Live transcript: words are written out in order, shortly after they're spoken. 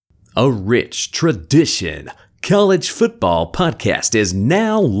A rich tradition. College football podcast is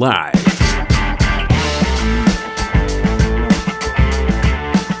now live.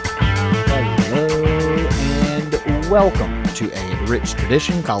 Hello and welcome to A Rich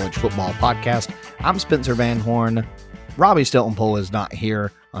Tradition College Football Podcast. I'm Spencer Van Horn. Robbie Stilton-Pohl is not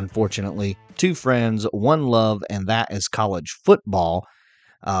here, unfortunately. Two friends, one love, and that is college football.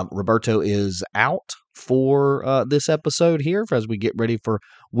 Roberto is out for this episode here as we get ready for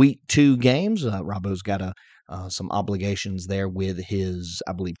week 2 games. Robbo's got some obligations there with his,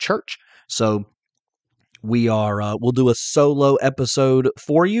 I believe, church. So we'll do a solo episode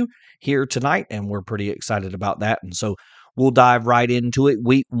for you here tonight, and we're pretty excited about that. And so we'll dive right into it.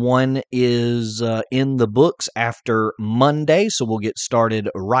 Week 1 is in the books after Monday, so we'll get started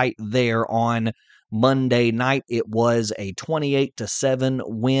right there on Monday night. It was a 28-7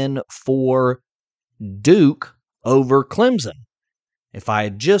 win for Duke over Clemson. If I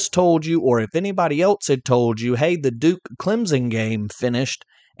had just told you, or if anybody else had told you, hey, the Duke-Clemson game finished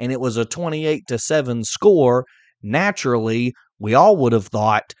and it was a 28-7 score, naturally, we all would have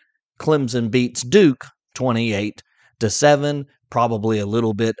thought Clemson beats Duke 28-7, probably a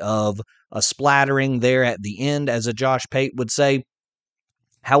little bit of a splattering there at the end, as a Josh Pate would say.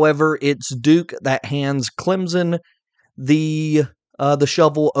 However, it's Duke that hands Clemson the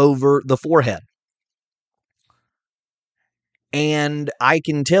shovel over the forehead. And I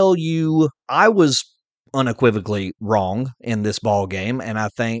can tell you, I was unequivocally wrong in this ball game, and I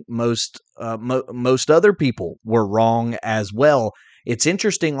think most other people were wrong as well. It's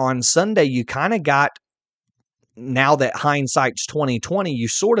interesting, on Sunday, you kind of got, now that hindsight's 2020, you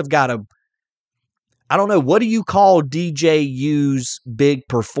sort of got I don't know, what do you call DJU's big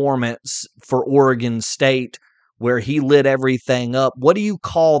performance for Oregon State where he lit everything up? What do you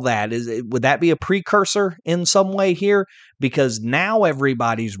call that? Would that be a precursor in some way here? Because now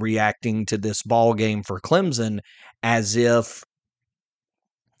everybody's reacting to this ball game for Clemson as if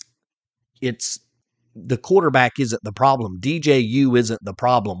it's the quarterback isn't the problem. DJU isn't the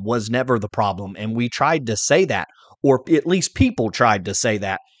problem, was never the problem. And we tried to say that, or at least people tried to say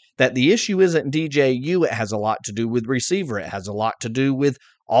that the issue isn't DJU. It has a lot to do with receiver. It has a lot to do with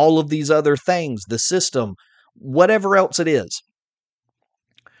all of these other things, the system, whatever else it is.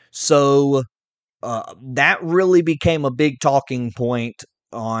 So that really became a big talking point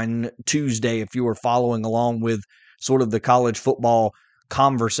on Tuesday, if you were following along with sort of the college football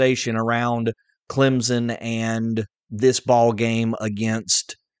conversation around Clemson and this ball game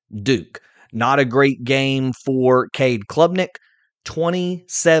against Duke. Not a great game for Cade Klubnik.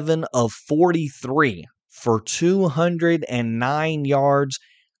 27 of 43 for 209 yards,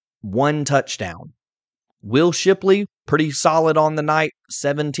 1 touchdown. Will Shipley, pretty solid on the night,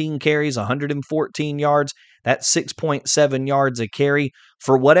 17 carries, 114 yards. That's 6.7 yards a carry.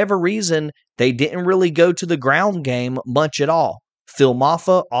 For whatever reason, they didn't really go to the ground game much at all. Phil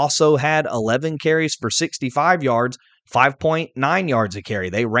Maffa also had 11 carries for 65 yards, 5.9 yards a carry.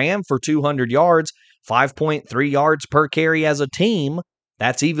 They ran for 200 yards, 5.3 yards per carry as a team.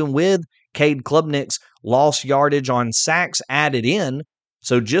 That's even with Cade Klubnik's lost yardage on sacks added in.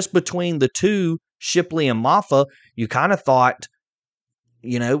 So just between the two, Shipley and Maffa, you kind of thought,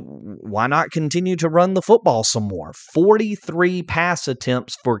 why not continue to run the football some more? 43 pass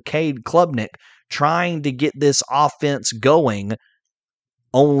attempts for Cade Klubnik trying to get this offense going.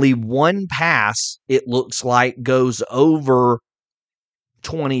 Only 1 pass, it looks like, goes over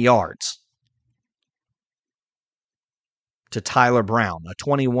 20 yards. To Tyler Brown, a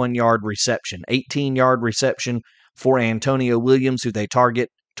 21-yard reception, 18-yard reception for Antonio Williams, who they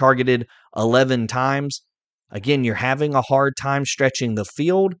targeted 11 times. Again, you're having a hard time stretching the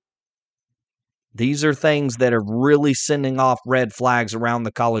field. These are things that are really sending off red flags around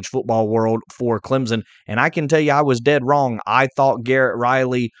the college football world for Clemson. And I can tell you, I was dead wrong. I thought Garrett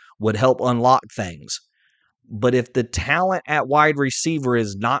Riley would help unlock things. But if the talent at wide receiver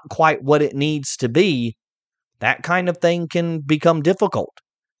is not quite what it needs to be, that kind of thing can become difficult.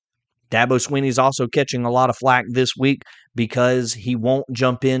 Dabo Swinney's also catching a lot of flack this week because he won't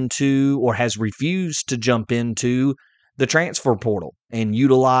jump into, or has refused to jump into, the transfer portal and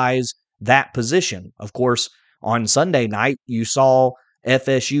utilize that position. Of course, on Sunday night, you saw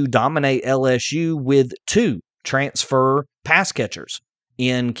FSU dominate LSU with 2 transfer pass catchers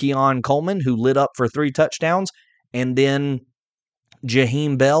in Keon Coleman, who lit up for 3 touchdowns, and then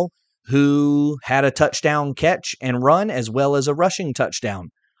Jaheim Bell, who had a touchdown catch and run as well as a rushing touchdown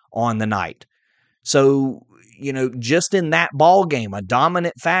on the night. So, just in that ball game, a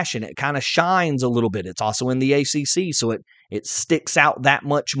dominant fashion, it kind of shines a little bit. It's also in the ACC, so it sticks out that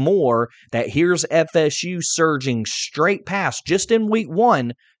much more that here's FSU surging straight past, just in week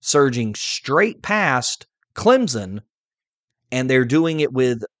one, surging straight past Clemson, and they're doing it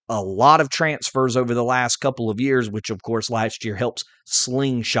with a lot of transfers over the last couple of years, which, of course, last year helps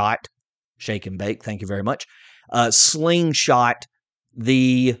slingshot, shake and bake, thank you very much, slingshot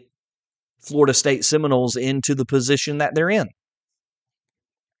the Florida State Seminoles into the position that they're in,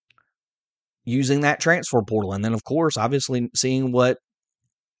 using that transfer portal. And then, of course, obviously seeing what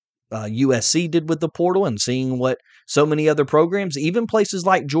USC did with the portal and seeing what so many other programs, even places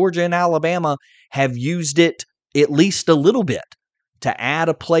like Georgia and Alabama, have used it at least a little bit to add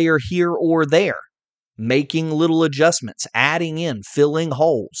a player here or there, making little adjustments, adding in, filling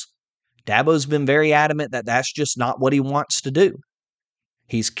holes. Dabo's been very adamant that that's just not what he wants to do.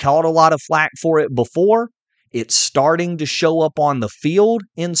 He's caught a lot of flack for it before. It's starting to show up on the field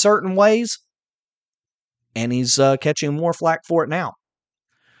in certain ways, and he's catching more flack for it now.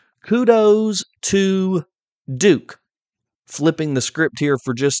 Kudos to Duke. Flipping the script here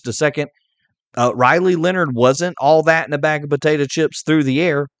for just a second. Riley Leonard wasn't all that in a bag of potato chips through the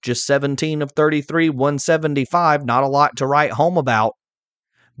air. Just 17 of 33, 175. Not a lot to write home about.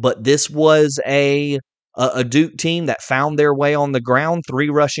 But this was a Duke team that found their way on the ground. 3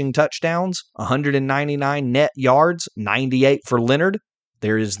 rushing touchdowns, 199 net yards, 98 for Leonard.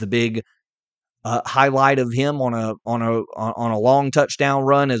 There is the big highlight of him on a long touchdown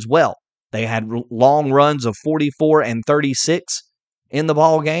run as well. They had long runs of 44 and 36 in the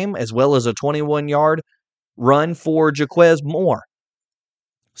ball game, as well as a 21-yard run for Jaquez Moore.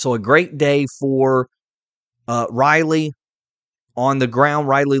 So a great day for Riley on the ground.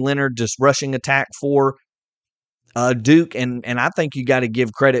 Riley Leonard just rushing attack for Duke, and I think you got to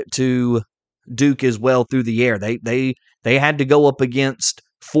give credit to Duke as well through the air. They had to go up against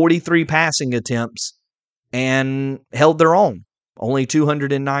 43 passing attempts and held their own. Only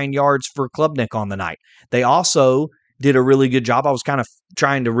 209 yards for Klubnik on the night. They also did a really good job. I was kind of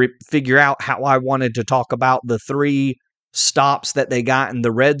trying to figure out how I wanted to talk about the 3 stops that they got in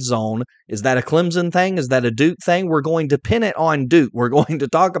the red zone. Is that a Clemson thing? Is that a Duke thing? We're going to pin it on Duke. We're going to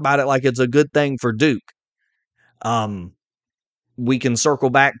talk about it like it's a good thing for Duke. We can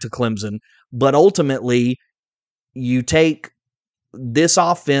circle back to Clemson, but ultimately you take this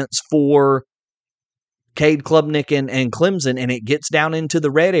offense for Cade Klubnik and Clemson, and it gets down into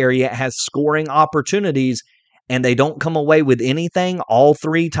the red area. It has scoring opportunities, and they don't come away with anything all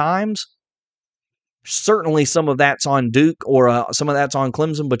 3 times. Certainly some of that's on Duke or some of that's on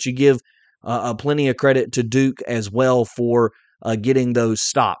Clemson, but you give plenty of credit to Duke as well for getting those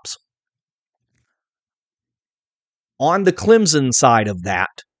stops. On the Clemson side of that,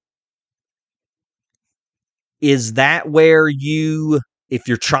 is that where if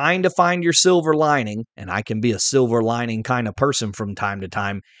you're trying to find your silver lining, and I can be a silver lining kind of person from time to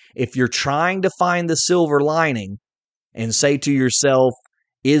time, if you're trying to find the silver lining and say to yourself,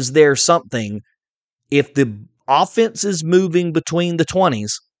 is there something, if the offense is moving between the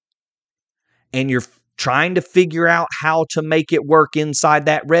 20s and you're trying to figure out how to make it work inside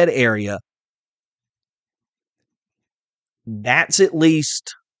that red area, that's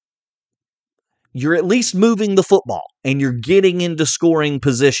you're at least moving the football and you're getting into scoring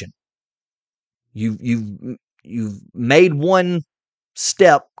position. You've made one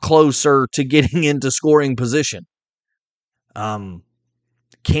step closer to getting into scoring position. Can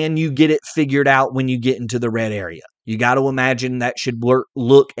you get it figured out when you get into the red area? You got to imagine that should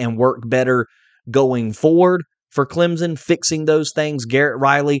look and work better going forward for Clemson, fixing those things. Garrett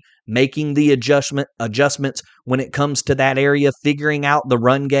Riley making the adjustments when it comes to that area, figuring out the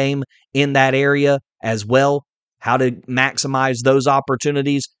run game in that area as well, how to maximize those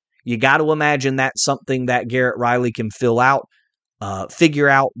opportunities. You got to imagine that's something that Garrett Riley can figure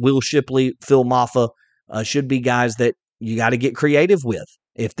out. Will Shipley, Phil Maffa should be guys that you got to get creative with.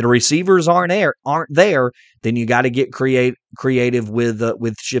 If the receivers aren't there, then you got to get creative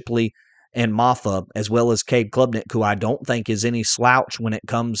with Shipley and Maffa, as well as Cade Klubnik, who I don't think is any slouch when it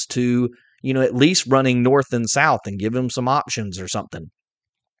comes to, at least running north and south, and give him some options or something.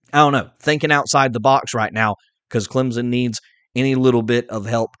 I don't know. Thinking outside the box right now, because Clemson needs any little bit of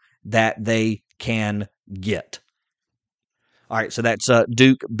help that they can get. All right, so that's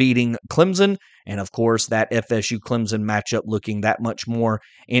Duke beating Clemson. And, of course, that FSU-Clemson matchup looking that much more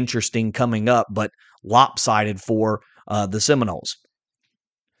interesting coming up, but lopsided for the Seminoles.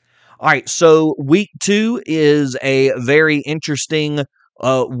 All right, so week 2 is a very interesting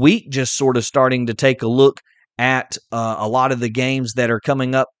week, just sort of starting to take a look at a lot of the games that are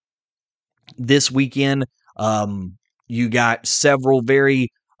coming up this weekend. You got several very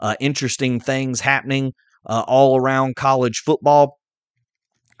interesting things happening all around college football.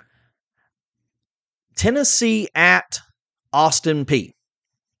 Tennessee at Austin Peay.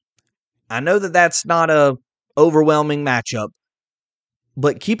 I know that that's not a overwhelming matchup,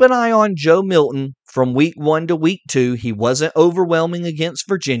 but keep an eye on Joe Milton from week 1 to week 2. He wasn't overwhelming against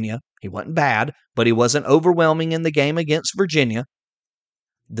Virginia. He wasn't bad, but he wasn't overwhelming in the game against Virginia.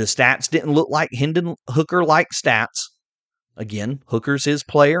 The stats didn't look like Hendon Hooker-like stats. Again, Hooker's his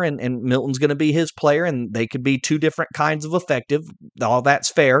player, and Milton's going to be his player, and they could be two different kinds of effective. All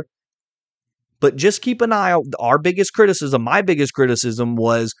that's fair. But just keep an eye out. My biggest criticism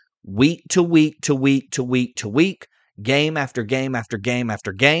was week to week to week to week to week, game after game after game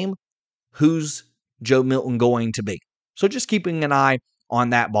after game. Who's Joe Milton going to be? So just keeping an eye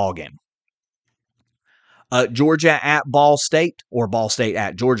on that ball game. Georgia at Ball State, or Ball State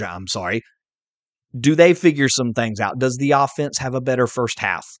at Georgia, I'm sorry. Do they figure some things out? Does the offense have a better first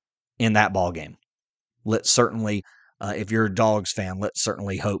half in that ball game? Let's certainly, if you're a Dogs fan, let's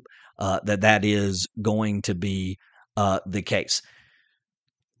certainly hope that is going to be the case.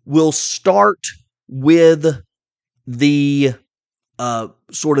 We'll start with the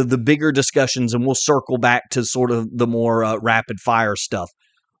sort of the bigger discussions, and we'll circle back to sort of the more rapid fire stuff.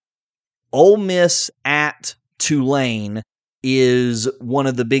 Ole Miss at Tulane is one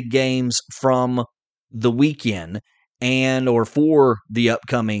of the big games from the weekend or for the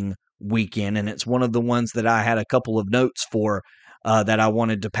upcoming weekend, and it's one of the ones that I had a couple of notes for that I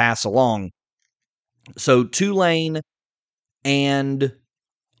wanted to pass along. So Tulane and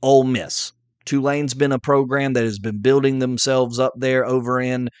Ole Miss. Tulane's been a program that has been building themselves up there over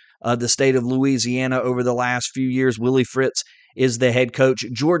in the state of Louisiana over the last few years. Willie Fritz is the head coach.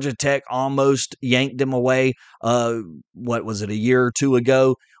 Georgia Tech almost yanked him away, what was it, a year or two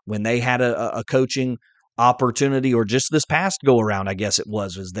ago when they had a coaching opportunity, or just this past go-around, I guess it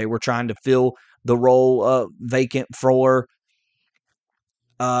was they were trying to fill the role vacant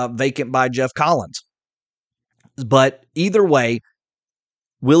by Jeff Collins. But either way,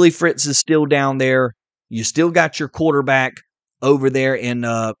 Willie Fritz is still down there. You still got your quarterback over there in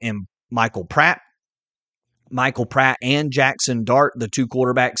Michael Pratt. Michael Pratt and Jackson Dart, the two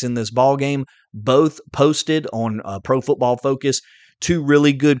quarterbacks in this ball game, both posted on Pro Football Focus two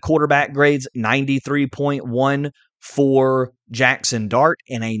really good quarterback grades, 93.1 for Jackson Dart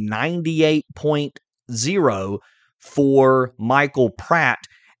and a 98.0 for Michael Pratt.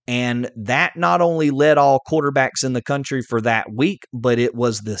 And that not only led all quarterbacks in the country for that week, but it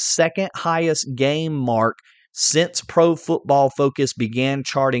was the second highest game mark since Pro Football Focus began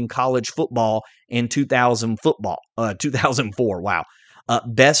charting college football in 2004. Wow.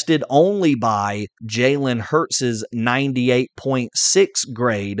 Bested only by Jalen Hurts' 98.6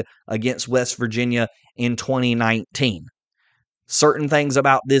 grade against West Virginia in 2019. Certain things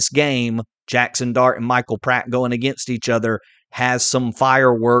about this game, Jackson Dart and Michael Pratt going against each other, has some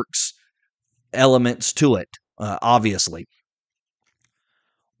fireworks elements to it, obviously.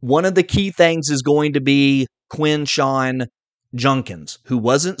 One of the key things is going to be Quinshon Judkins, who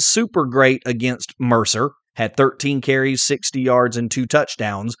wasn't super great against Mercer, had 13 carries, 60 yards, and 2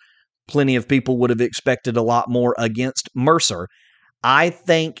 touchdowns. Plenty of people would have expected a lot more against Mercer. I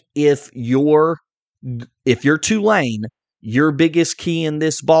think if you're Tulane, your biggest key in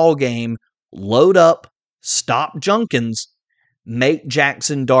this ball game, load up, stop Judkins, make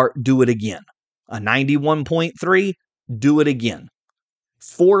Jackson Dart do it again. A 91.3, do it again.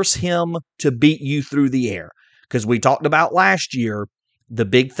 Force him to beat you through the air. Because we talked about last year, the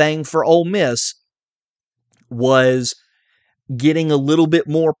big thing for Ole Miss was getting a little bit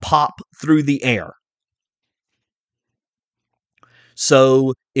more pop through the air.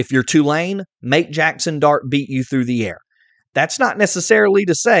 So if you're Tulane, make Jackson Dart beat you through the air. That's not necessarily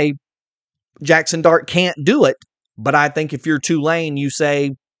to say Jackson Dart can't do it, but I think if you're Tulane, you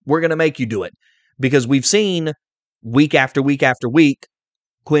say, we're going to make you do it. Because we've seen week after week after week,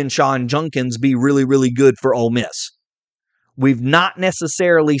 Quinshon Judkins be really, really good for Ole Miss. We've not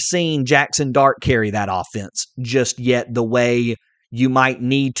necessarily seen Jackson Dart carry that offense just yet the way you might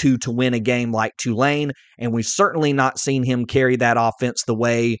need to win a game like Tulane, and we've certainly not seen him carry that offense the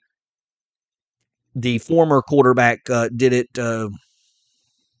way the former quarterback did it,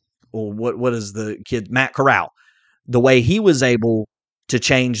 what is the kid, Matt Corral, the way he was able to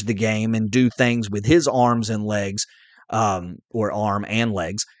change the game and do things with his arms and legs, or arm and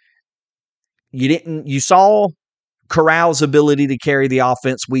legs. You saw Corral's ability to carry the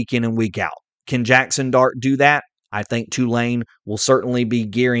offense week in and week out. Can Jackson Dart do that? I think Tulane will certainly be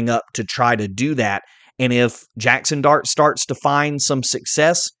gearing up to try to do that. And if Jackson Dart starts to find some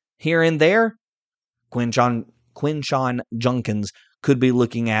success here and there, Quinshon Junkins could be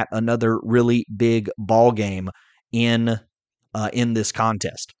looking at another really big ball game in this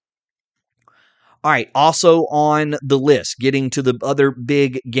contest. All right, also on the list, getting to the other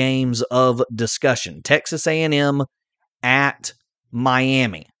big games of discussion, Texas A&M at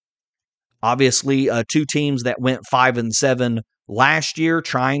Miami. Obviously, two teams that went 5-7 last year,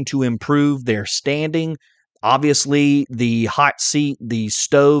 trying to improve their standing. Obviously, the hot seat, the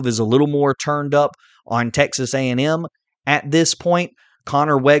stove is a little more turned up on Texas A&M at this point.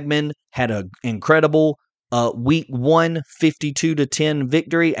 Connor Wegman had an incredible week 1 52-10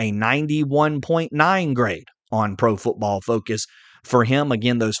 victory, a 91.9 grade on Pro Football Focus for him.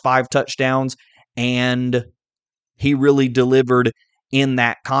 Again, those 5 touchdowns, and he really delivered in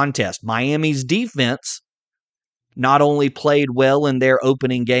that contest. Miami's defense not only played well in their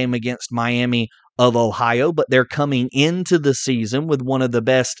opening game against Miami of Ohio, but they're coming into the season with one of the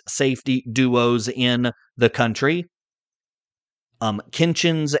best safety duos in the country.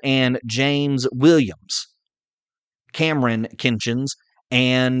 Kinchins and James Williams. Cameron Kinchins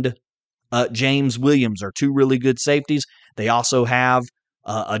and James Williams are two really good safeties. They also have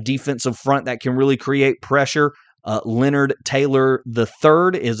a defensive front that can really create pressure. Leonard Taylor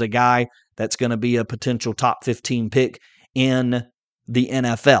III is a guy that's going to be a potential top 15 pick in the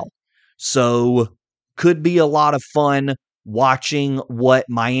NFL. So could be a lot of fun watching what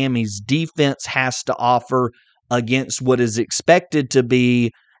Miami's defense has to offer against what is expected to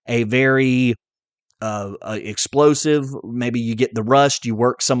be a very explosive. Maybe you get the rust, you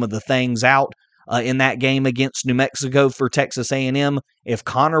work some of the things out in that game against New Mexico for Texas A&M. If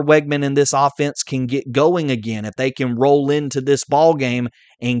Connor Wegman and this offense can get going again, if they can roll into this ball game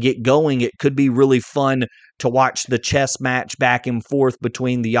and get going, it could be really fun to watch the chess match back and forth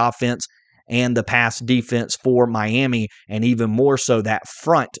between the offense and the pass defense for Miami, and even more so, that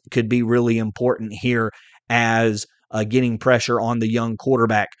front could be really important here as getting pressure on the young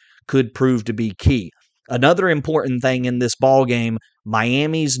quarterback could prove to be key. Another important thing in this ball game,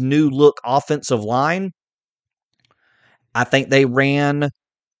 Miami's new look offensive line. I think they ran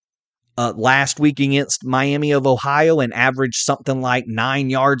last week against Miami of Ohio and averaged something like 9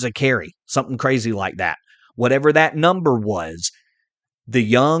 yards a carry, something crazy like that. Whatever that number was, the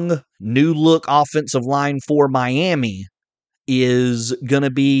young new look offensive line for Miami is going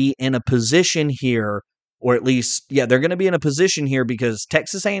to be in a position here, or at least, they're going to be in a position here because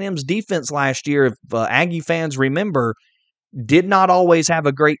Texas A&M's defense last year, if Aggie fans remember, did not always have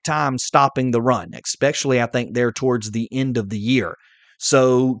a great time stopping the run, especially I think there towards the end of the year.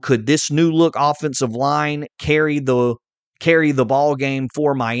 So could this new look offensive line carry the ball game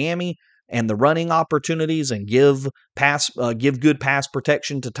for Miami and the running opportunities and give good pass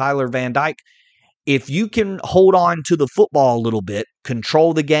protection to Tyler Van Dyke? If you can hold on to the football a little bit,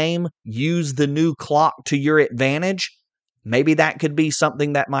 control the game, use the new clock to your advantage, maybe that could be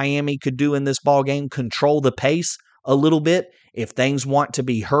something that Miami could do in this ball game. Control the pace a little bit. If things want to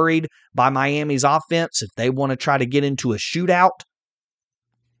be hurried by Miami's offense, if they want to try to get into a shootout,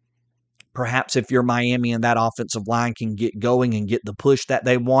 perhaps if you're Miami and that offensive line can get going and get the push that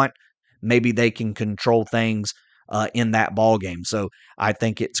they want, maybe they can control things in that ball game. So I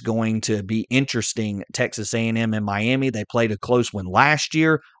think it's going to be interesting. Texas A&M and Miami, they played a close one last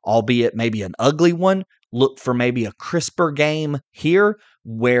year, albeit maybe an ugly one. Look for maybe a crisper game here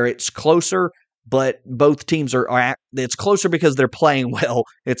where it's closer, but both teams it's closer because they're playing well.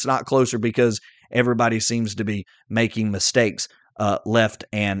 It's not closer because everybody seems to be making mistakes left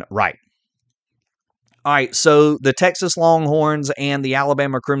and right. All right, so the Texas Longhorns and the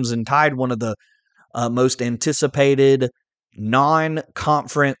Alabama Crimson Tide, one of the most anticipated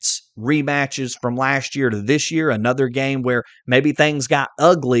non-conference rematches from last year to this year. Another game where maybe things got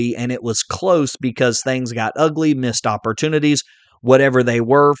ugly and it was close because things got ugly, missed opportunities, whatever they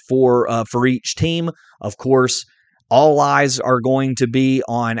were for each team. Of course, all eyes are going to be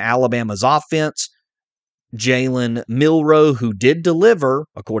on Alabama's offense. Jalen Milroe, who did deliver,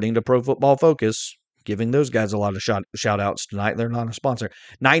 according to Pro Football Focus, giving those guys a lot of shout-outs tonight. They're not a sponsor.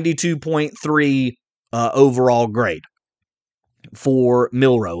 92.3 overall grade for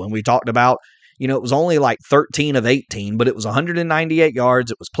Milroe. And we talked about, it was only like 13 of 18, but it was 198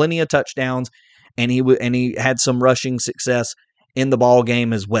 yards. It was plenty of touchdowns, and he had some rushing success in the ball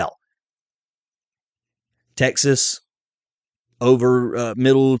game as well. Texas over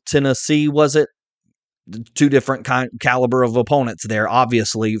Middle Tennessee, was it? Two different caliber of opponents there,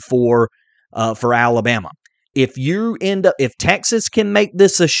 obviously, for Alabama. If Texas can make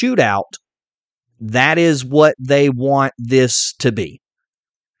this a shootout, that is what they want this to be.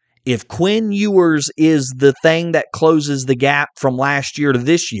 If Quinn Ewers is the thing that closes the gap from last year to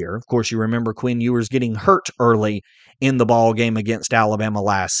this year, of course, you remember Quinn Ewers getting hurt early in the ball game against Alabama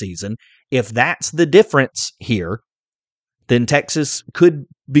last season. If that's the difference here, then Texas could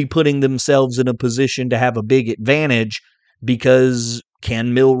be putting themselves in a position to have a big advantage because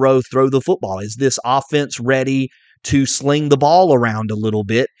can Milroe throw the football? Is this offense ready to sling the ball around a little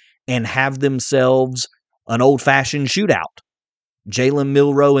bit and have themselves an old-fashioned shootout? Jalen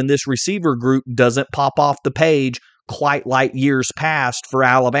Milroe and this receiver group doesn't pop off the page quite like years past for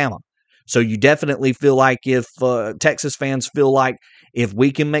Alabama. So you definitely feel like if Texas fans feel like if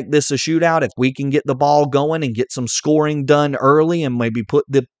we can make this a shootout, if we can get the ball going and get some scoring done early and maybe put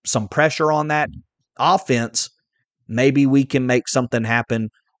some pressure on that offense, maybe we can make something happen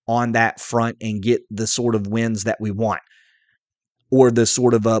on that front and get the sort of wins that we want or the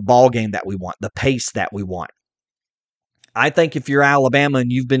sort of ball game that we want, the pace that we want. I think if you're Alabama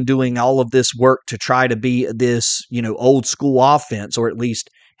and you've been doing all of this work to try to be this, old school offense, or at least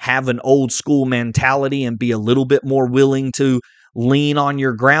have an old school mentality and be a little bit more willing to lean on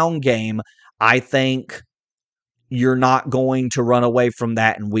your ground game, I think you're not going to run away from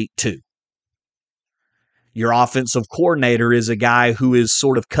that in week 2. Your offensive coordinator is a guy who has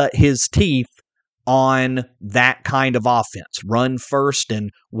sort of cut his teeth on that kind of offense. Run first and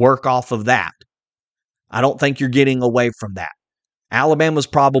work off of that. I don't think you're getting away from that. Alabama's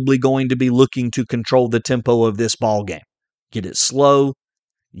probably going to be looking to control the tempo of this ball game. Get it slow.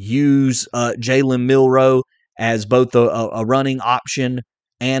 Use Jalen Milroe as both a running option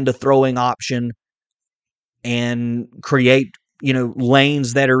and a throwing option, and create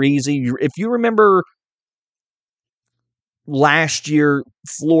lanes that are easy. If you remember last year,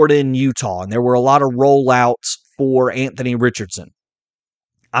 Florida and Utah, and there were a lot of rollouts for Anthony Richardson.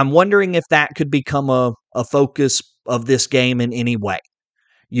 I'm wondering if that could become a focus of this game in any way.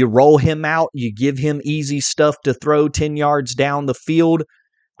 You roll him out, you give him easy stuff to throw 10 yards down the field.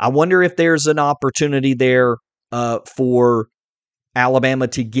 I wonder if there's an opportunity there for Alabama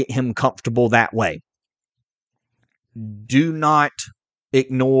to get him comfortable that way. Do not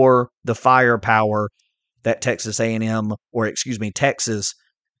ignore the firepower that Texas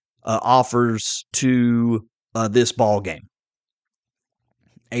offers to this ball game.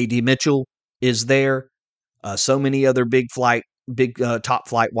 A.D. Mitchell is there. So many other big top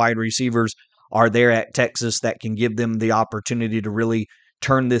flight wide receivers are there at Texas that can give them the opportunity to really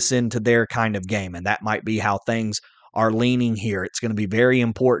turn this into their kind of game. And that might be how things are leaning here. It's going to be very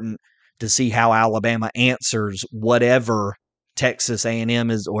important to see how Alabama answers whatever Texas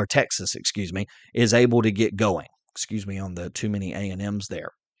is able to get going. Excuse me on the too many A&Ms there.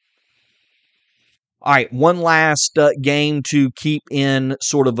 All right, one last game to keep in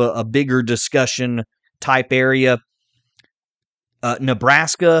sort of a bigger discussion type area.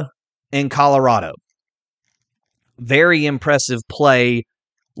 Nebraska and Colorado. Very impressive play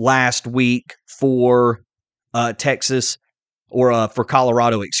last week for Texas, or for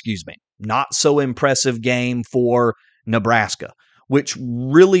Colorado, excuse me. Not so impressive game for Nebraska, which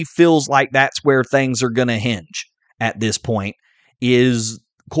really feels like that's where things are going to hinge at this point, is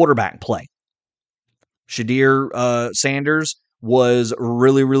quarterback play. Shadir Sanders was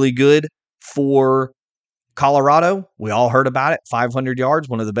really, really good for Colorado. We all heard about it. 500 yards,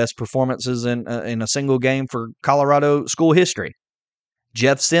 one of the best performances in a single game for Colorado school history.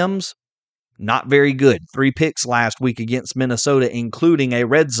 Jeff Sims, not very good. 3 picks last week against Minnesota, including a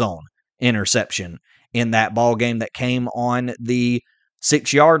red zone interception in that ball game that came on the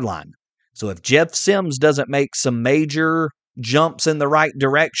 6-yard line. So if Jeff Sims doesn't make some major jumps in the right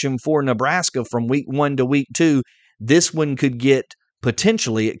direction for Nebraska from week 1 to week 2, this one could get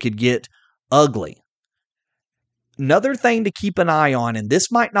ugly. Another thing to keep an eye on, and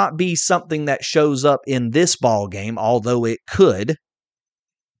this might not be something that shows up in this ball game, although it could.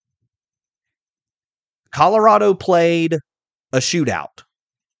 Colorado played a shootout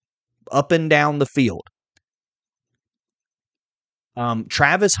up and down the field.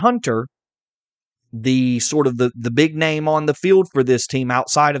 Travis Hunter, the sort of the big name on the field for this team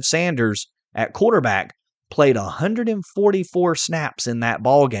outside of Sanders at quarterback, played 144 snaps in that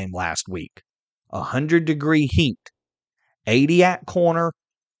ball game last week. 100-degree heat. 80 at corner,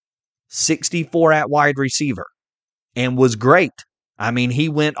 64 at wide receiver, and was great. I mean, he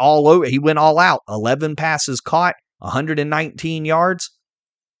went all over. He went all out. 11 passes caught, 119 yards,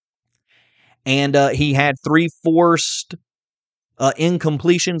 and he had 3 forced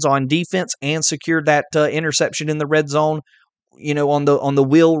incompletions on defense and secured that interception in the red zone. On the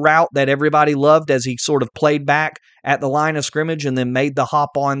wheel route that everybody loved, as he sort of played back at the line of scrimmage and then made the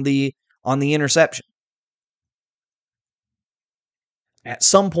hop on the interception. At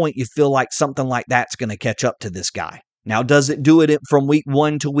some point, you feel like something like that's going to catch up to this guy. Now, does it do it from week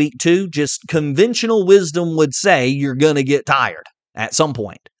 1 to week 2? Just conventional wisdom would say you're going to get tired at some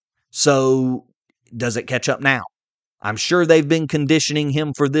point. So, does it catch up now? I'm sure they've been conditioning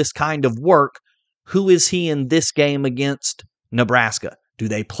him for this kind of work. Who is he in this game against Nebraska? Do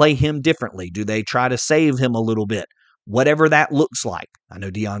they play him differently? Do they try to save him a little bit? Whatever that looks like. I know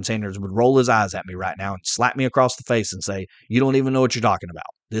Deion Sanders would roll his eyes at me right now and slap me across the face and say, you don't even know what you're talking about.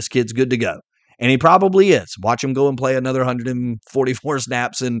 This kid's good to go. And he probably is. Watch him go and play another 144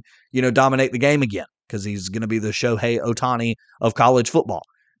 snaps and, dominate the game again, because he's going to be the Shohei Ohtani of college football.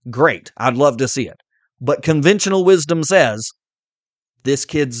 Great. I'd love to see it. But conventional wisdom says,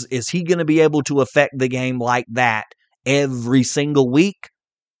 is he going to be able to affect the game like that every single week?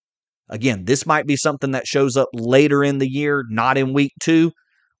 Again, this might be something that shows up later in the year, not in week 2,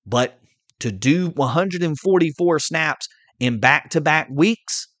 but to do 144 snaps in back-to-back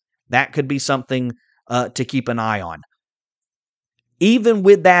weeks, that could be something to keep an eye on. Even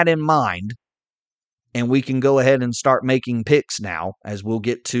with that in mind, and we can go ahead and start making picks now, as we'll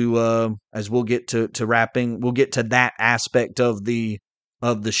get to wrapping. We'll get to that aspect of the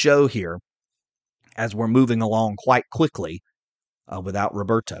show here, as we're moving along quite quickly without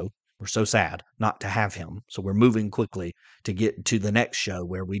Roberto. We're so sad not to have him, so we're moving quickly to get to the next show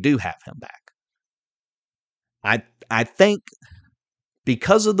where we do have him back. I think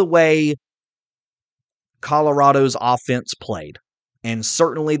because of the way Colorado's offense played, and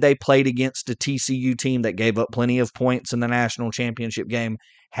certainly they played against a TCU team that gave up plenty of points in the national championship game,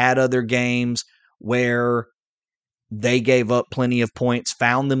 had other games where they gave up plenty of points,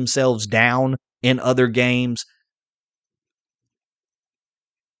 found themselves down in other games.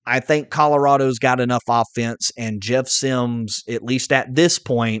 I think Colorado's got enough offense, and Jeff Sims, at least at this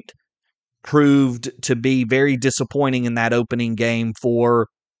point, proved to be very disappointing in that opening game for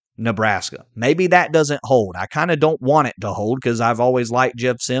Nebraska. Maybe that doesn't hold. I kind of don't want it to hold, because I've always liked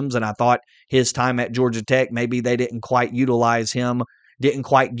Jeff Sims, and I thought his time at Georgia Tech, maybe they didn't quite utilize him, didn't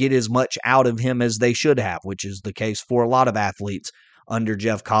quite get as much out of him as they should have, which is the case for a lot of athletes under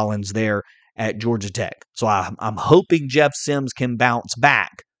Jeff Collins there at Georgia Tech. So I'm hoping Jeff Sims can bounce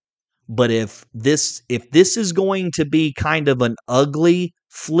back. But if this is going to be kind of an ugly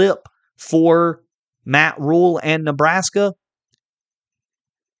flip for Matt Rule and Nebraska,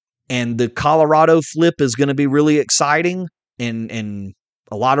 and the Colorado flip is going to be really exciting and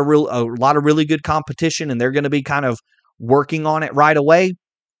a lot of really good competition, and they're going to be kind of working on it right away,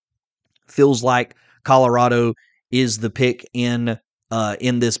 feels like Colorado is the pick in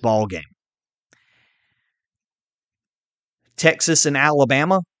this ball game. Texas and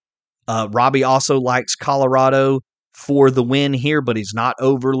Alabama. Robbie also likes Colorado for the win here, but he's not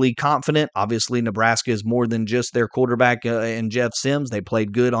overly confident. Obviously, Nebraska is more than just their quarterback and Jeff Sims. They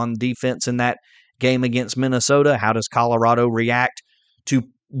played good on defense in that game against Minnesota. How does Colorado react to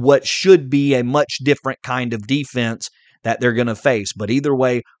what should be a much different kind of defense that they're going to face? But either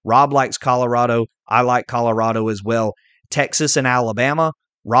way, Rob likes Colorado. I like Colorado as well. Texas and Alabama.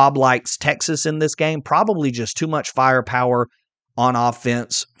 Rob likes Texas in this game. Probably just too much firepower on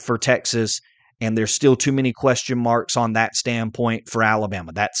offense for Texas, and there's still too many question marks on that standpoint for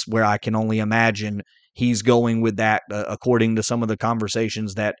Alabama. That's where I can only imagine he's going with that, according to some of the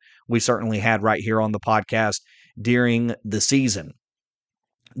conversations that we certainly had right here on the podcast during the season.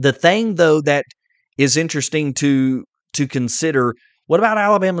 The thing, though, that is interesting to consider, what about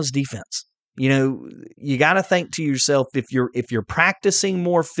Alabama's defense? You got to think to yourself, if you're practicing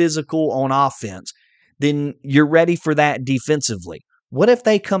more physical on offense, then you're ready for that defensively. What if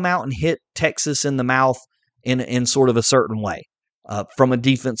they come out and hit Texas in the mouth in sort of a certain way from a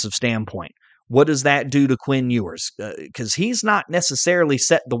defensive standpoint? What does that do to Quinn Ewers? Because he's not necessarily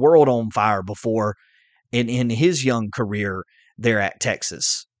set the world on fire before in his young career there at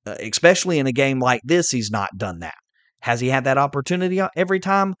Texas. Especially in a game like this, he's not done that. Has he had that opportunity every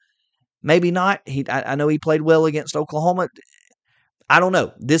time? Maybe not. I know he played well against Oklahoma. I don't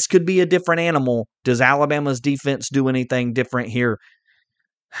know. This could be a different animal. Does Alabama's defense do anything different here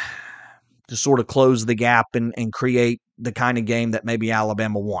to sort of close the gap and create the kind of game that maybe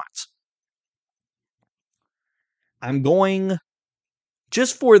Alabama wants? I'm going,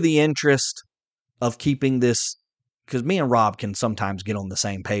 just for the interest of keeping this, because me and Rob can sometimes get on the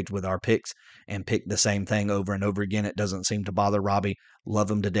same page with our picks and pick the same thing over and over again. It doesn't seem to bother Robbie.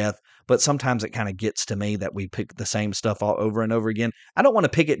 Love him to death. But sometimes it kind of gets to me that we pick the same stuff all over and over again. I don't want to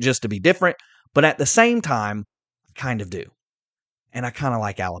pick it just to be different, but at the same time, I kind of do. And I kind of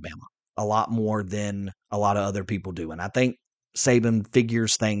like Alabama a lot more than a lot of other people do. And I think Saban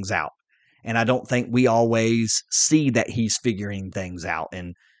figures things out. And I don't think we always see that he's figuring things out.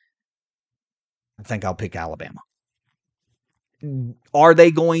 And I think I'll pick Alabama. Are they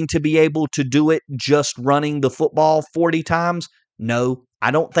going to be able to do it just running the football 40 times? No,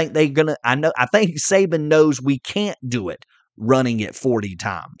 I don't think they're going to. I think Saban knows we can't do it running it 40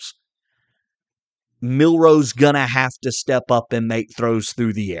 times. Milroe's going to have to step up and make throws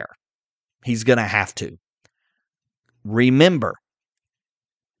through the air. He's going to have to. Remember,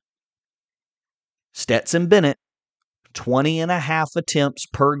 Stetson Bennett, 20 and a half attempts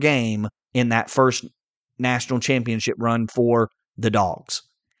per game in that first national championship run for the Dogs.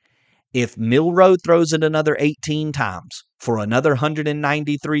 If Milroe throws it another 18 times for another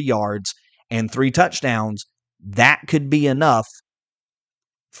 193 yards and 3 touchdowns, that could be enough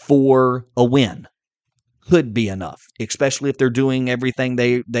for a win. Could be enough, especially if they're doing everything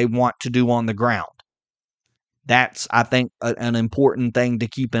they want to do on the ground. That's, I think, an important thing to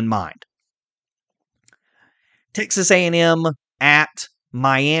keep in mind. Texas A&M at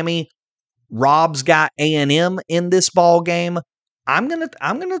Miami. Rob's got A&M in this ball game. I'm gonna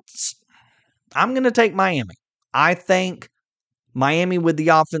take Miami. I think Miami with the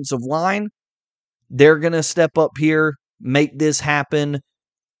offensive line, they're gonna step up here, make this happen.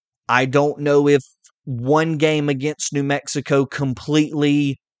 I don't know if one game against New Mexico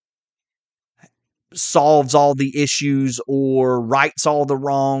completely solves all the issues or rights all the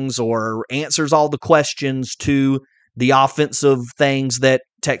wrongs or answers all the questions to the offensive things that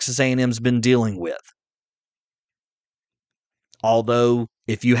Texas A&M's been dealing with. Although,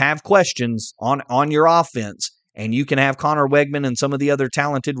 if you have questions on your offense and you can have Connor Wegman and some of the other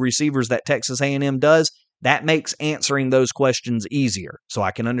talented receivers that Texas A&M does, that makes answering those questions easier. So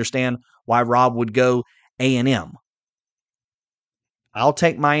I can understand why Rob would go A&M. I'll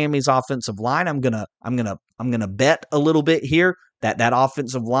take Miami's offensive line. I'm gonna bet a little bit here that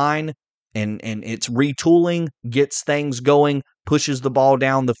offensive line and its retooling gets things going, pushes the ball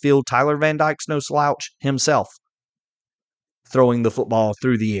down the field. Tyler Van Dyke's no slouch himself, throwing the football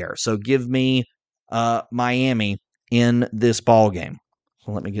through the air. So give me Miami in this ball game.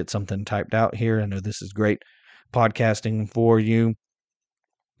 So let me get something typed out here. I know this is great podcasting for you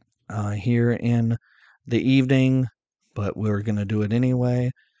here in the evening, but we're going to do it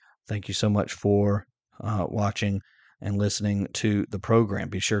anyway. Thank you so much for watching and listening to the program.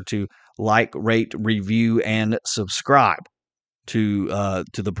 Be sure to like, rate, review, and subscribe to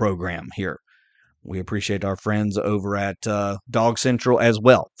the program here. We appreciate our friends over at Dog Central as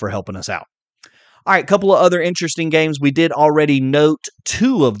well for helping us out. All right, a couple of other interesting games. We did already note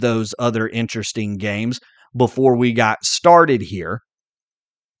 2 of those other interesting games before we got started here.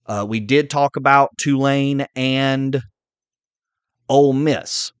 We did talk about Tulane and Ole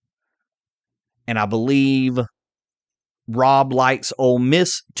Miss. And I believe Rob likes Ole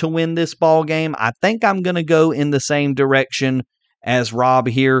Miss to win this ball game. I think I'm going to go in the same direction as Rob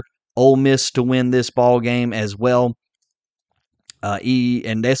here. Ole Miss to win this ball game as well.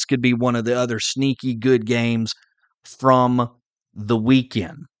 And this could be one of the other sneaky good games from the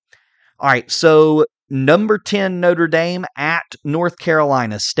weekend. All right, so number 10 Notre Dame at North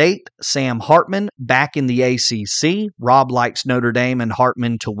Carolina State. Sam Hartman back in the ACC. Rob likes Notre Dame and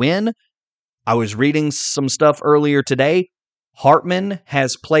Hartman to win. I was reading some stuff earlier today. Hartman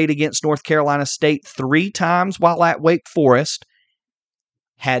has played against North Carolina State 3 times while at Wake Forest.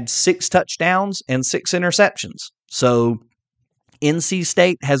 Had 6 touchdowns and 6 interceptions. So NC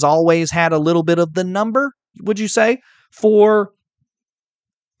State has always had a little bit of the number, would you say, for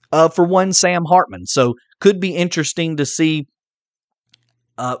one Sam Hartman. So could be interesting to see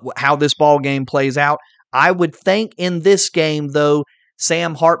how this ball game plays out. I would think in this game, though,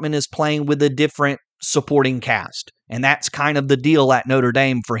 Sam Hartman is playing with a different supporting cast. And that's kind of the deal at Notre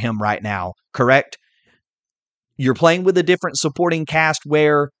Dame for him right now, correct? You're playing with a different supporting cast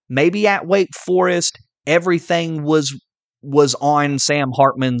where maybe at Wake Forest, everything was on Sam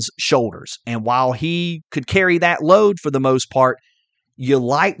Hartman's shoulders. And while he could carry that load for the most part, you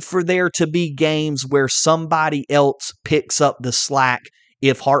like for there to be games where somebody else picks up the slack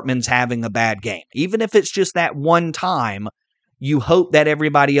if Hartman's having a bad game. Even if it's just that one time, you hope that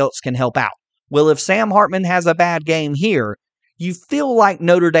everybody else can help out. Well, if Sam Hartman has a bad game here, you feel like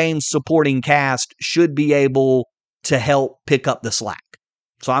Notre Dame's supporting cast should be able to help pick up the slack.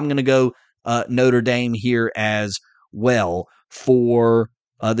 So I'm going to go Notre Dame here as well for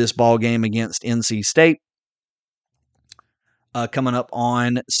this ball game against NC State coming up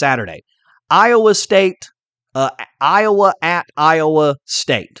on Saturday. Iowa at Iowa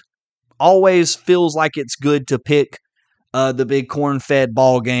State. Always feels like it's good to pick the big corn-fed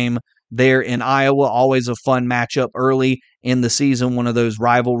ball game there in Iowa. Always a fun matchup early in the season, one of those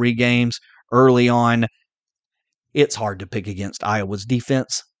rivalry games. early on. It's hard to pick against Iowa's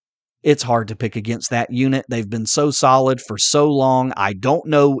defense. It's hard to pick against that unit. They've been so solid for so long. I don't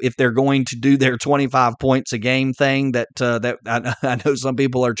know if they're going to do their 25 points a game thing that I know some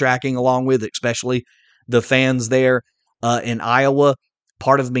people are tracking along with, especially the fans there in Iowa.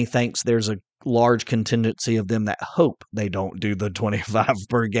 Part of me thinks there's a large contingency of them that hope they don't do the 25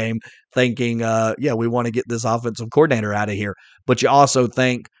 per game, thinking, we want to get this offensive coordinator out of here. But you also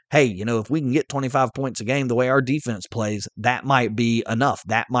think, hey, if we can get 25 points a game the way our defense plays, that might be enough.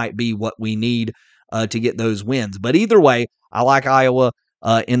 That might be what we need to get those wins. But either way, I like Iowa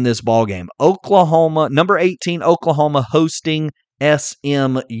in this ball game. Oklahoma, number 18, Oklahoma hosting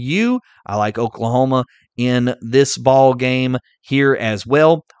SMU. I like Oklahoma in this ball game here as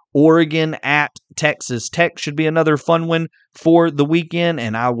well. Oregon at Texas Tech should be another fun one for the weekend,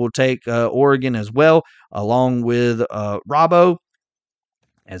 and I will take Oregon as well, along with Robbo,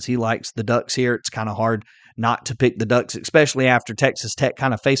 as he likes the Ducks here. It's kind of hard not to pick the Ducks, especially after Texas Tech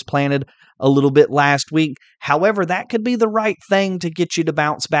kind of face planted a little bit last week. However, that could be the right thing to get you to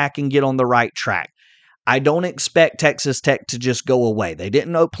bounce back and get on the right track. I don't expect Texas Tech to just go away. They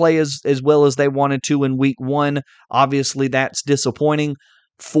didn't play as well as they wanted to in week one. Obviously, that's disappointing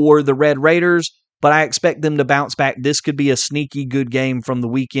for the Red Raiders, but I expect them to bounce back. This could be a sneaky good game from the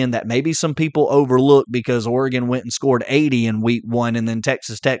weekend that maybe some people overlook because Oregon went and scored 80 in week one, and then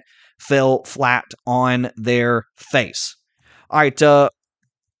Texas Tech fell flat on their face. All right,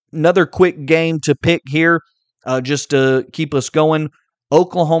 another quick game to pick here, just to keep us going.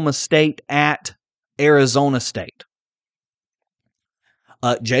 Oklahoma State at Arizona State.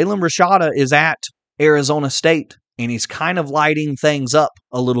 Jalen Rashada is at Arizona State, and he's kind of lighting things up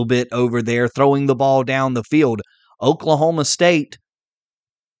a little bit over there, throwing the ball down the field. Oklahoma State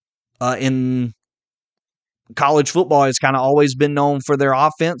in college football has kind of always been known for their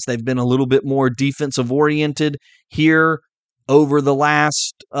offense. They've been a little bit more defensive-oriented here over the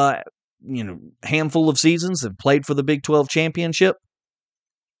last handful of seasons. They've played for the Big 12 championship.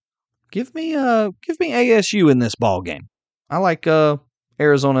 Give me ASU in this ball game. I like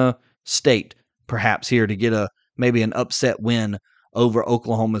Arizona State perhaps here to get maybe an upset win over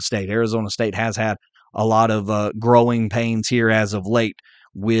Oklahoma State. Arizona State has had a lot of growing pains here as of late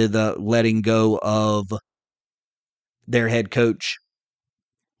with letting go of their head coach,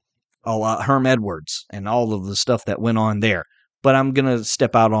 Herm Edwards, and all of the stuff that went on there. But I'm going to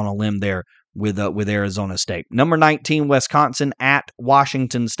step out on a limb there with Arizona State. Number 19, Wisconsin at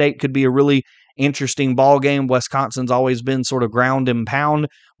Washington State could be a really interesting ball game. Wisconsin's always been sort of ground and pound.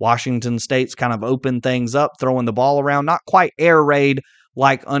 Washington State's kind of opened things up, throwing the ball around. Not quite air raid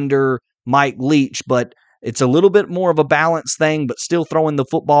like under Mike Leach, but it's a little bit more of a balanced thing, but still throwing the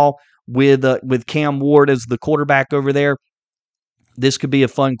football with Cam Ward as the quarterback over there. This could be a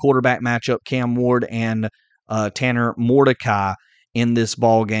fun quarterback matchup, Cam Ward and Tanner Mordecai in this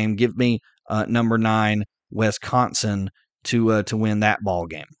ball game. Give me number 9, Wisconsin, to win that ball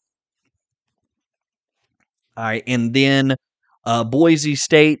game. All right, and then Boise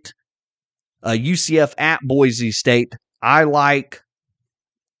State, UCF at Boise State. I like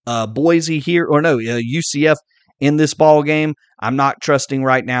Boise here, UCF in this ball game. I'm not trusting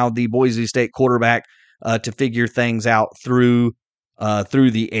right now the Boise State quarterback to figure things out through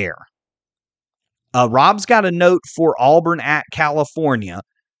the air. Rob's got a note for Auburn at California.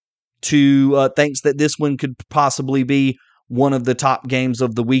 Thinks that this one could possibly be one of the top games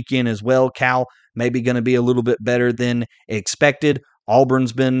of the weekend as well. Cal maybe going to be a little bit better than expected.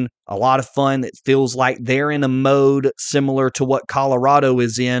 Auburn's been a lot of fun. It feels like they're in a mode similar to what Colorado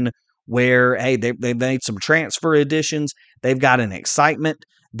is in, where, hey, they've made some transfer additions. They've got an excitement.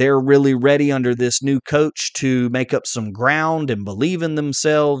 They're really ready under this new coach to make up some ground and believe in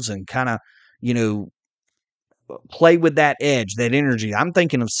themselves and kind of, play with that edge, that energy. I'm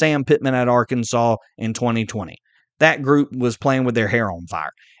thinking of Sam Pittman at Arkansas in 2020. That group was playing with their hair on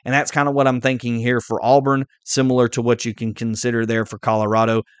fire. And that's kind of what I'm thinking here for Auburn, similar to what you can consider there for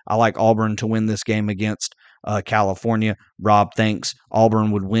Colorado. I like Auburn to win this game against California. Rob thinks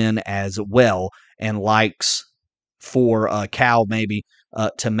Auburn would win as well and likes for Cal maybe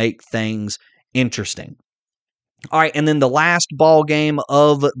to make things interesting. All right, and then the last ball game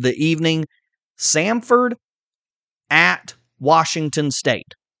of the evening, Samford at Washington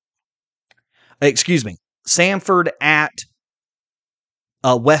State. Samford at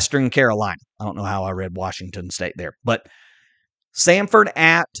Western Carolina. I don't know how I read Washington State there, but Samford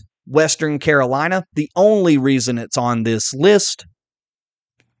at Western Carolina. The only reason it's on this list,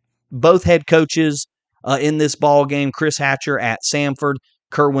 both head coaches in this ball game, Chris Hatcher at Samford,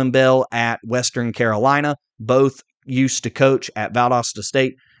 Kerwin Bell at Western Carolina, both used to coach at Valdosta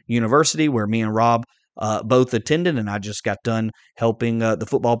State. University, where me and Rob both attended, and I just got done helping the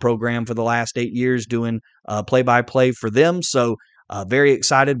football program for the last 8 years, doing play-by-play for them. So very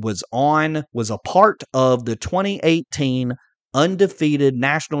excited. Was a part of the 2018 undefeated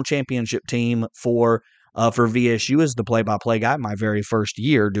national championship team for VSU as the play-by-play guy. My very first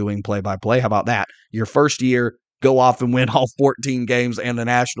year doing play-by-play. How about that? Your first year, go off and win all 14 games and the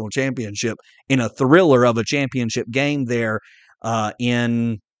national championship in a thriller of a championship game there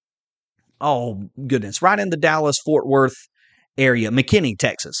in, oh goodness, right in the Dallas-Fort Worth area, McKinney,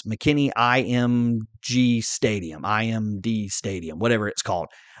 Texas. McKinney IMD Stadium, whatever it's called.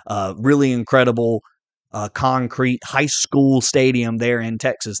 Really incredible concrete high school stadium there in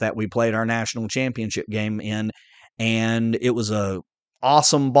Texas that we played our national championship game in. And it was a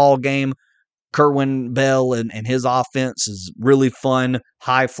awesome ball game. Kerwin Bell and his offense is really fun,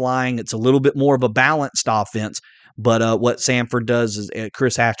 high flying. It's a little bit more of a balanced offense. But what Samford does is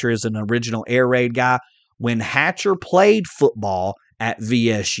Chris Hatcher is an original air raid guy. When Hatcher played football at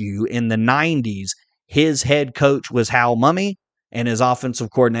VSU in the 90s, his head coach was Hal Mumme and his offensive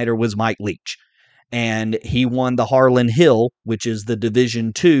coordinator was Mike Leach. And he won the Harlan Hill, which is the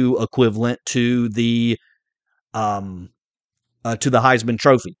Division II equivalent to the Heisman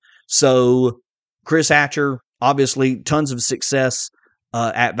Trophy. So Chris Hatcher, obviously tons of success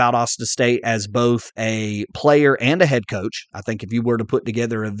at Valdosta State as both a player and a head coach. I think if you were to put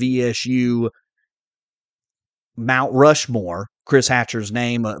together a VSU Mount Rushmore, Chris Hatcher's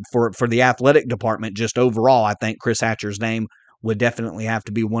name for the athletic department, just overall, I think Chris Hatcher's name would definitely have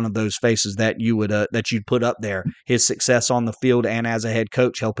to be one of those faces that you'd put up there. His success on the field and as a head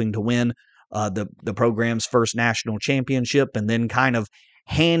coach, helping to win the program's first national championship, and then kind of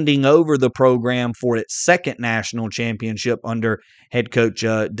handing over the program for its second national championship under head coach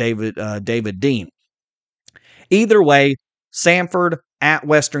David Dean. Either way, Samford at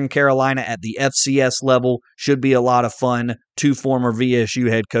Western Carolina at the FCS level should be a lot of fun. Two former VSU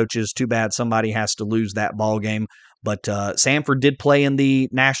head coaches. Too bad somebody has to lose that ball game. But Samford did play in the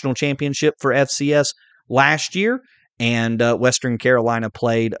national championship for FCS last year, and Western Carolina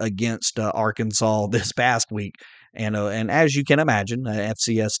played against Arkansas this past week. And as you can imagine, an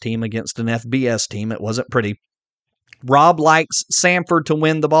FCS team against an FBS team, it wasn't pretty. Rob likes Samford to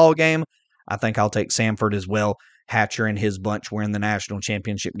win the ball game. I think I'll take Samford as well. Hatcher and his bunch were in the national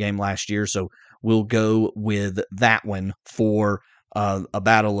championship game last year, so we'll go with that one for a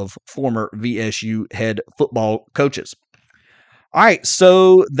battle of former VSU head football coaches. All right,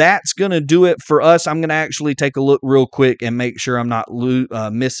 so that's going to do it for us. I'm going to actually take a look real quick and make sure I'm not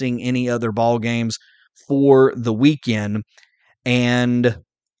missing any other ball games for the weekend. And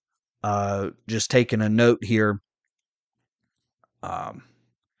just taking a note here,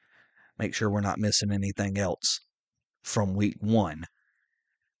 make sure we're not missing anything else from week one.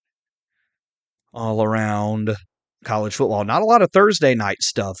 All around college football. Not a lot of Thursday night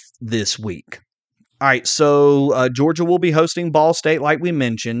stuff this week. All right, so Georgia will be hosting Ball State, like we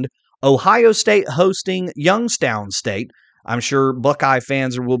mentioned. Ohio State hosting Youngstown State. I'm sure Buckeye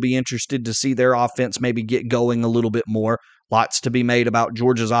fans will be interested to see their offense maybe get going a little bit more. Lots to be made about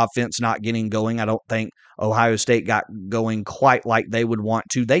Georgia's offense not getting going. I don't think Ohio State got going quite like they would want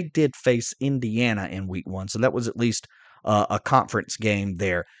to. They did face Indiana in week one, so that was at least a conference game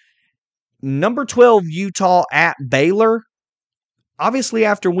there. Number 12, Utah at Baylor. Obviously,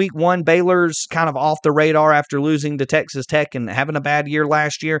 after week one, Baylor's kind of off the radar after losing to Texas Tech and having a bad year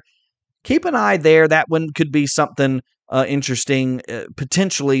last year. Keep an eye there. That one could be something interesting.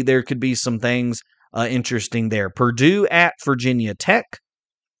 Potentially, there could be some things interesting there. Purdue at Virginia Tech.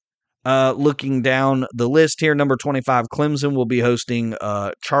 Looking down the list here, number 25, Clemson will be hosting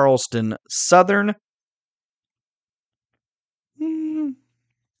Charleston Southern.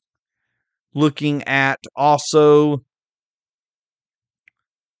 Looking at also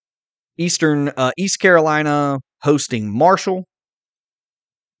East Carolina hosting Marshall.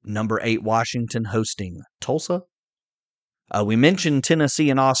 Number 8, Washington hosting Tulsa. We mentioned Tennessee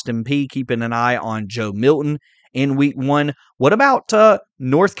and Austin Peay keeping an eye on Joe Milton in week one. What about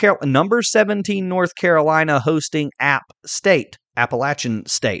number 17 North Carolina hosting Appalachian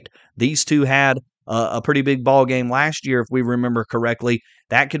State? These two had a pretty big ball game last year, if we remember correctly.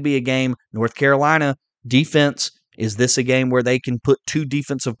 That could be a game. North Carolina defense, is this a game where they can put two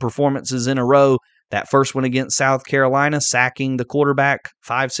defensive performances in a row? That first one against South Carolina, sacking the quarterback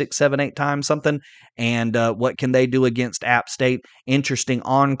 5, 6, 7, 8 times, something. And what can they do against App State? Interesting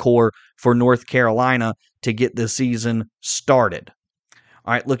encore for North Carolina to get the season started.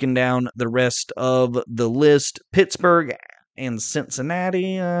 All right, looking down the rest of the list, Pittsburgh and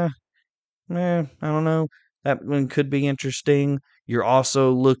Cincinnati. I don't know. That one could be interesting. You're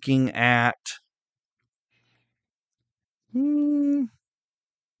also looking at, I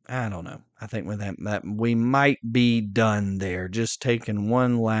don't know. I think with that we might be done there. Just taking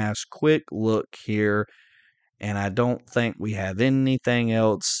one last quick look here, and I don't think we have anything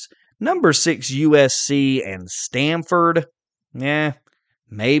else. Number 6, USC and Stanford. Yeah,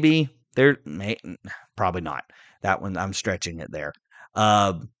 maybe. Probably not. That one, I'm stretching it there.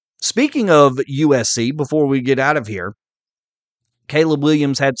 Speaking of USC, before we get out of here, Caleb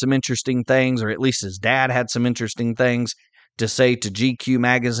Williams had some interesting things, or at least his dad had some interesting things to say to GQ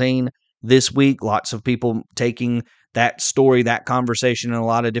magazine this week. Lots of people taking that story, that conversation in a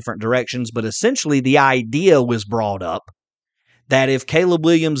lot of different directions. But essentially, the idea was brought up that if Caleb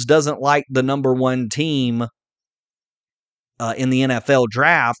Williams doesn't like the number 1 team in the NFL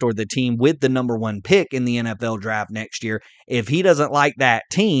draft, or the team with the number 1 pick in the NFL draft next year, if he doesn't like that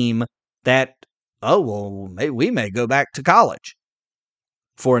team, that, we may go back to college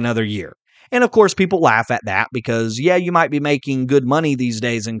for another year. And of course, people laugh at that because, yeah, you might be making good money these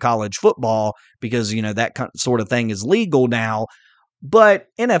days in college football because, that sort of thing is legal now. But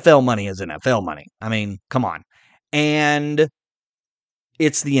NFL money is NFL money. I mean, come on. And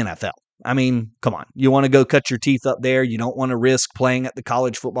it's the NFL. I mean, come on. You want to go cut your teeth up there. You don't want to risk playing at the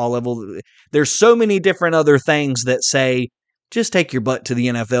college football level. There's so many different other things that say, just take your butt to the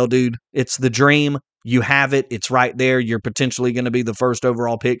NFL, dude. It's the dream. You have it. It's right there. You're potentially going to be the 1st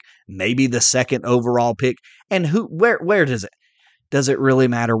overall pick, maybe the 2nd overall pick. And where does it really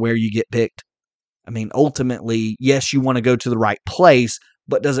matter where you get picked? I mean, ultimately, yes, you want to go to the right place,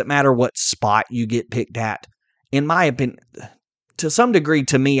 but does it matter what spot you get picked at? In my opinion, to some degree,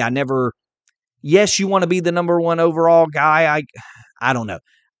 to me, yes, you want to be the number 1 overall guy. I don't know.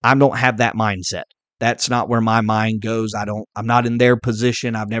 I don't have that mindset. That's not where my mind goes. I'm not in their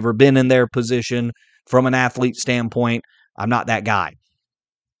position. I've never been in their position from an athlete standpoint. I'm not that guy.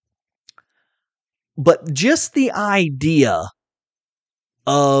 But just the idea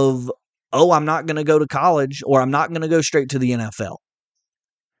of, I'm not going to go to college, or I'm not going to go straight to the NFL.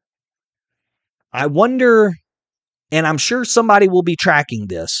 I wonder, and I'm sure somebody will be tracking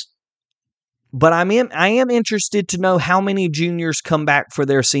this, but I am interested to know how many juniors come back for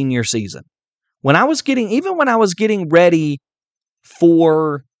their senior season. When I was getting ready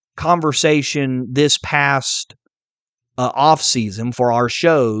for conversation this past off season for our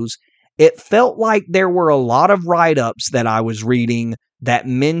shows, it felt like there were a lot of write-ups that I was reading that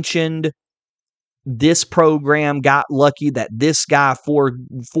mentioned this program got lucky that this guy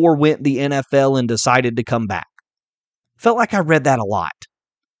forewent the NFL and decided to come back. Felt like I read that a lot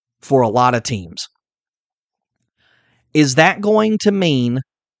for a lot of teams. Is that going to mean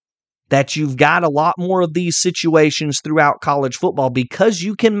that you've got a lot more of these situations throughout college football because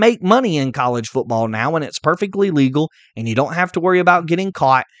you can make money in college football now and it's perfectly legal and you don't have to worry about getting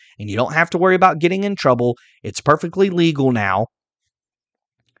caught and you don't have to worry about getting in trouble? It's perfectly legal now.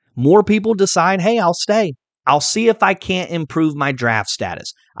 More people decide, hey, I'll stay. I'll see if I can't improve my draft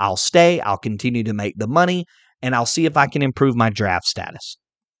status. I'll stay. I'll continue to make the money, and I'll see if I can improve my draft status.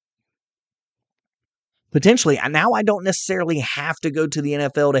 Potentially, now I don't necessarily have to go to the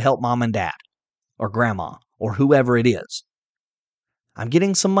NFL to help mom and dad or grandma or whoever it is. I'm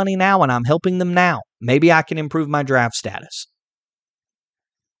getting some money now and I'm helping them now. Maybe I can improve my draft status.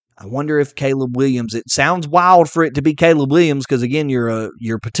 I wonder if Caleb Williams, it sounds wild for it to be Caleb Williams because, again,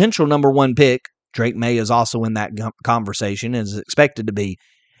 your potential number 1 pick. Drake May is also in that conversation and is expected to be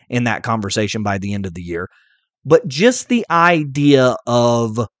in that conversation by the end of the year. But just the idea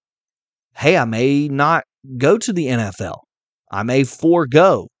of, hey, I may not go to the NFL. I may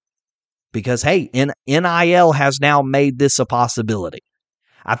forego because, hey, NIL has now made this a possibility.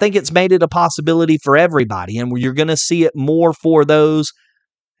 I think it's made it a possibility for everybody, and you're going to see it more for those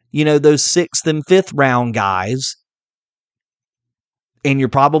 6th and 5th round guys. And you're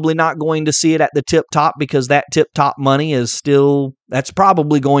probably not going to see it at the tip top because that tip top money that's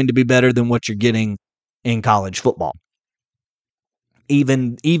probably going to be better than what you're getting in college football.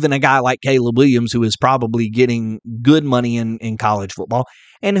 Even a guy like Caleb Williams, who is probably getting good money in college football.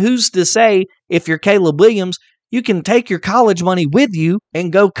 And who's to say if you're Caleb Williams, you can take your college money with you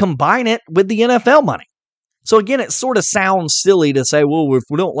and go combine it with the NFL money. So again, it sort of sounds silly to say, well, if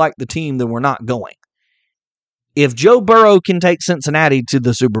we don't like the team, then we're not going. If Joe Burrow can take Cincinnati to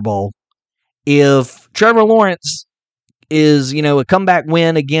the Super Bowl, if Trevor Lawrence is, a comeback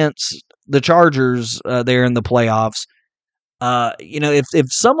win against the Chargers there in the playoffs, if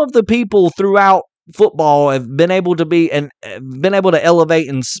some of the people throughout football have been able to elevate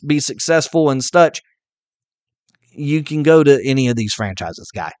and be successful and such, you can go to any of these franchises,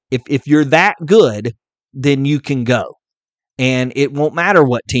 guy. If you're that good, then you can go. and it won't matter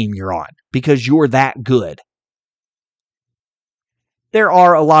what team you're on because you're that good. There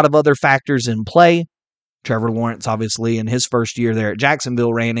are a lot of other factors in play. Trevor Lawrence, obviously, in his first year there at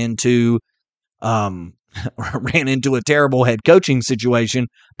Jacksonville, ran into a terrible head coaching situation,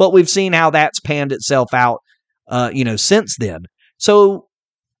 but we've seen how that's panned itself out, since then. So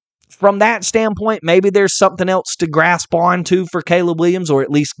from that standpoint, maybe there's something else to grasp onto for Caleb Williams, or at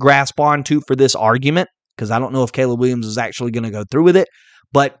least grasp onto for this argument, because I don't know if Caleb Williams is actually going to go through with it.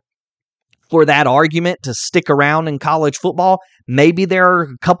 But for that argument to stick around in college football, maybe there are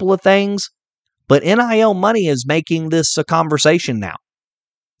a couple of things. But NIL money is making this a conversation now.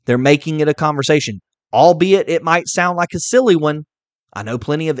 They're making it a conversation, albeit it might sound like a silly one. I know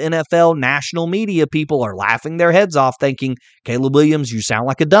plenty of NFL national media people are laughing their heads off thinking, Caleb Williams, you sound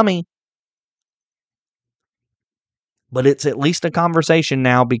like a dummy. But it's at least a conversation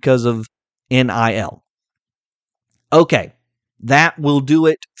now because of NIL. Okay, that will do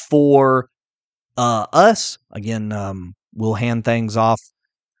it for us. Again, we'll hand things off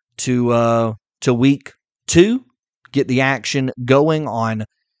to week 2. Get the action going on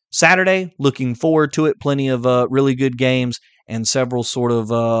Saturday. Looking forward to it. Plenty of really good games and several sort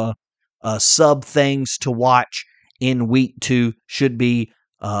of sub things to watch in week 2. Should be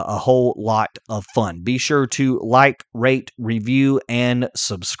a whole lot of fun. Be sure to like, rate, review, and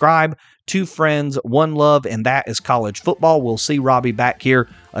subscribe. 2 friends, 1 love, and that is college football. We'll see Robbie back here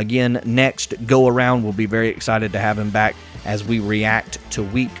again next go around. We'll be very excited to have him back as we react to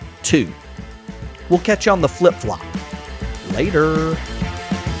week 2. We'll catch you on the flip-flop. Later.